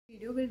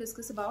Video will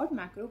discuss about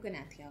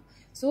macrognathia.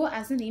 So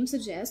as the name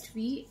suggests,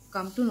 we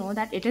come to know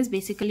that it is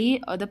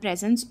basically the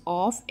presence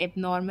of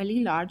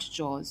abnormally large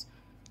jaws.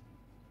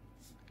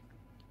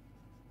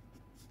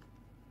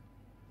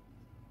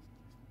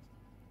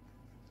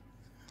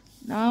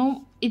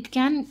 Now it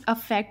can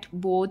affect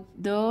both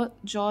the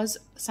jaws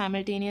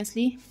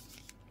simultaneously.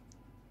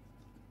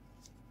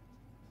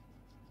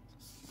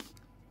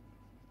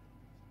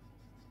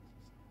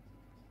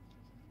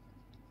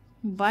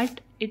 But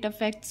it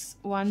affects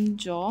one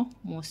jaw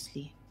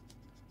mostly.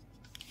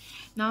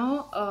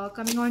 Now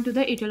coming on to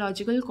the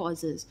etiological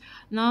causes.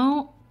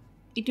 Now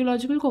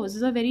etiological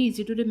causes are very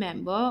easy to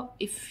remember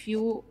if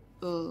you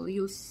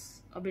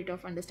use a bit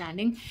of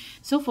understanding.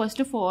 So first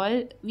of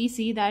all, we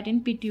see that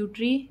in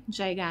pituitary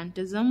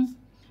gigantism,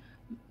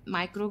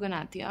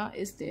 Macrognathia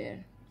is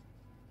there.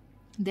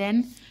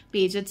 Then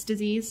Paget's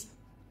disease.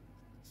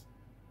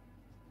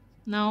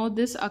 Now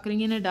this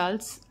occurring in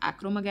adults,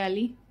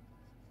 acromegaly.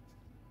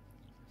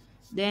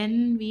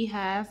 Then we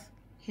have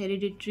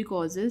hereditary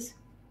causes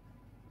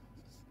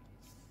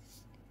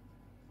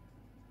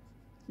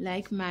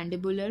like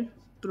mandibular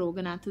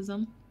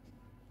prognathism.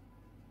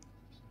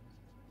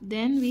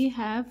 Then we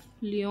have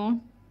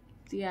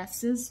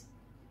leontiasis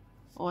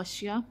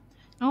osseosa.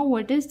 Now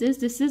what is this?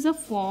 This is a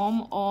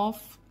form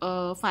of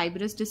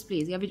fibrous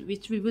dysplasia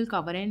which we will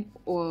cover in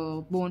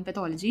bone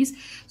pathologies.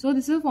 So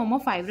this is a form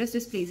of fibrous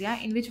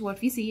dysplasia in which what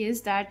we see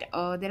is that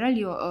there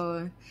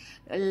are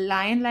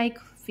lion-like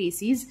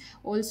faces.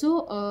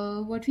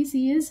 Also what we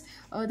see is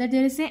that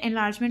there is an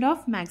enlargement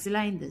of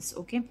maxilla in this.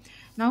 Okay,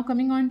 now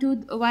coming on to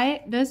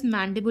why does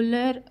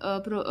mandibular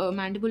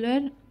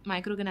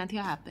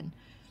macrognathia happen.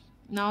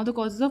 Now the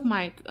causes of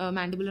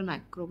mandibular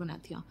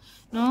macrognathia.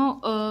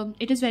 Now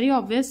it is very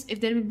obvious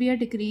if there will be a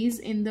decrease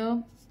in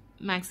the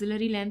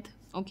maxillary length.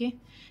 Okay,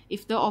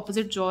 if the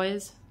opposite jaw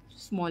is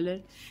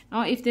smaller.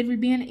 Now if there will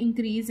be an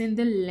increase in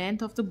the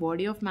length of the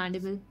body of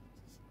mandible,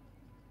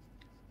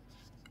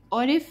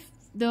 or if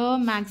the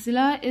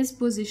maxilla is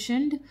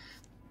positioned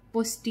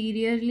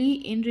posteriorly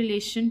in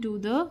relation to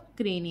the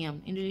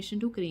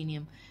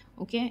cranium,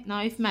 okay.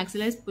 Now if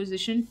maxilla is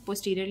positioned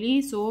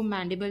posteriorly, so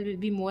mandible will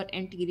be more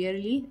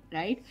anteriorly,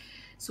 right?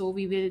 So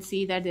we will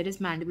see that there is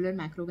mandibular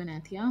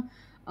macrognathia.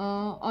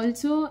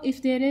 Also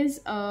if there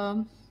is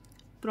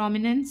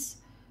prominence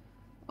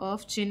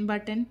of chin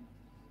button,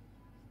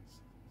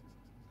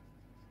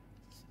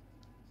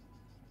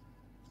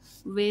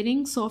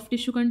 wearing soft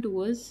tissue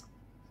contours,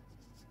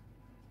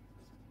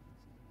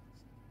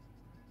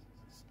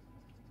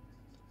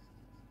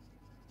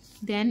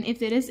 then if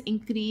there is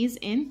increase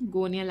in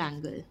gonial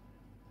angle.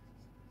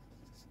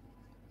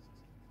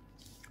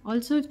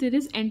 Also if there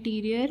is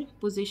anterior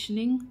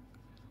positioning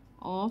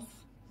of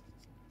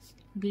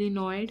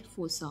glenoid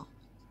fossa.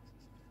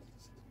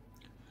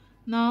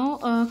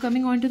 Now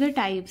coming on to the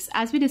types,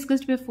 as we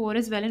discussed before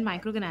as well in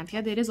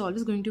macrognathia, there is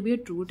always going to be a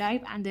true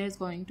type and there is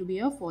going to be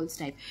a false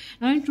type.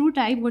 Now in true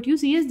type, what you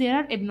see is they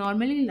are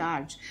abnormally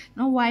large.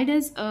 Now why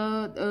does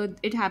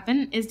it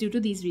happen is due to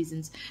these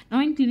reasons.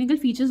 Now in clinical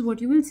features,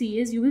 what you will see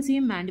is you will see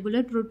a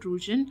mandibular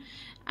protrusion,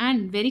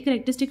 and very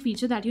characteristic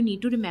feature that you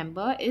need to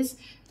remember is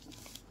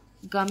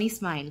gummy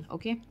smile.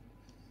 Okay,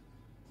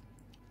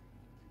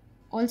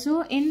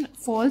 also in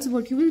false,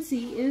 what you will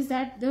see is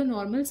that the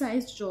normal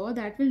sized jaw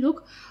that will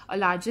look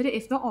larger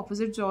if the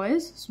opposite jaw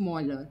is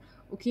smaller,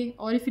 okay,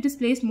 or if it is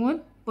placed more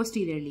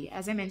posteriorly,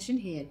 as I mentioned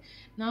here.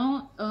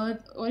 Now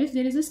or if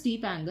there is a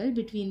steep angle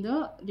between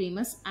the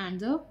ramus and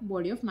the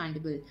body of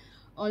mandible.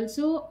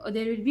 Also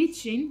there will be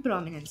chin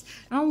prominence.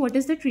 Now what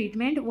is the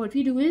treatment? What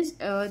we do is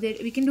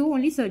we can do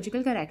only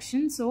surgical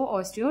correction, so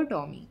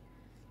osteotomy.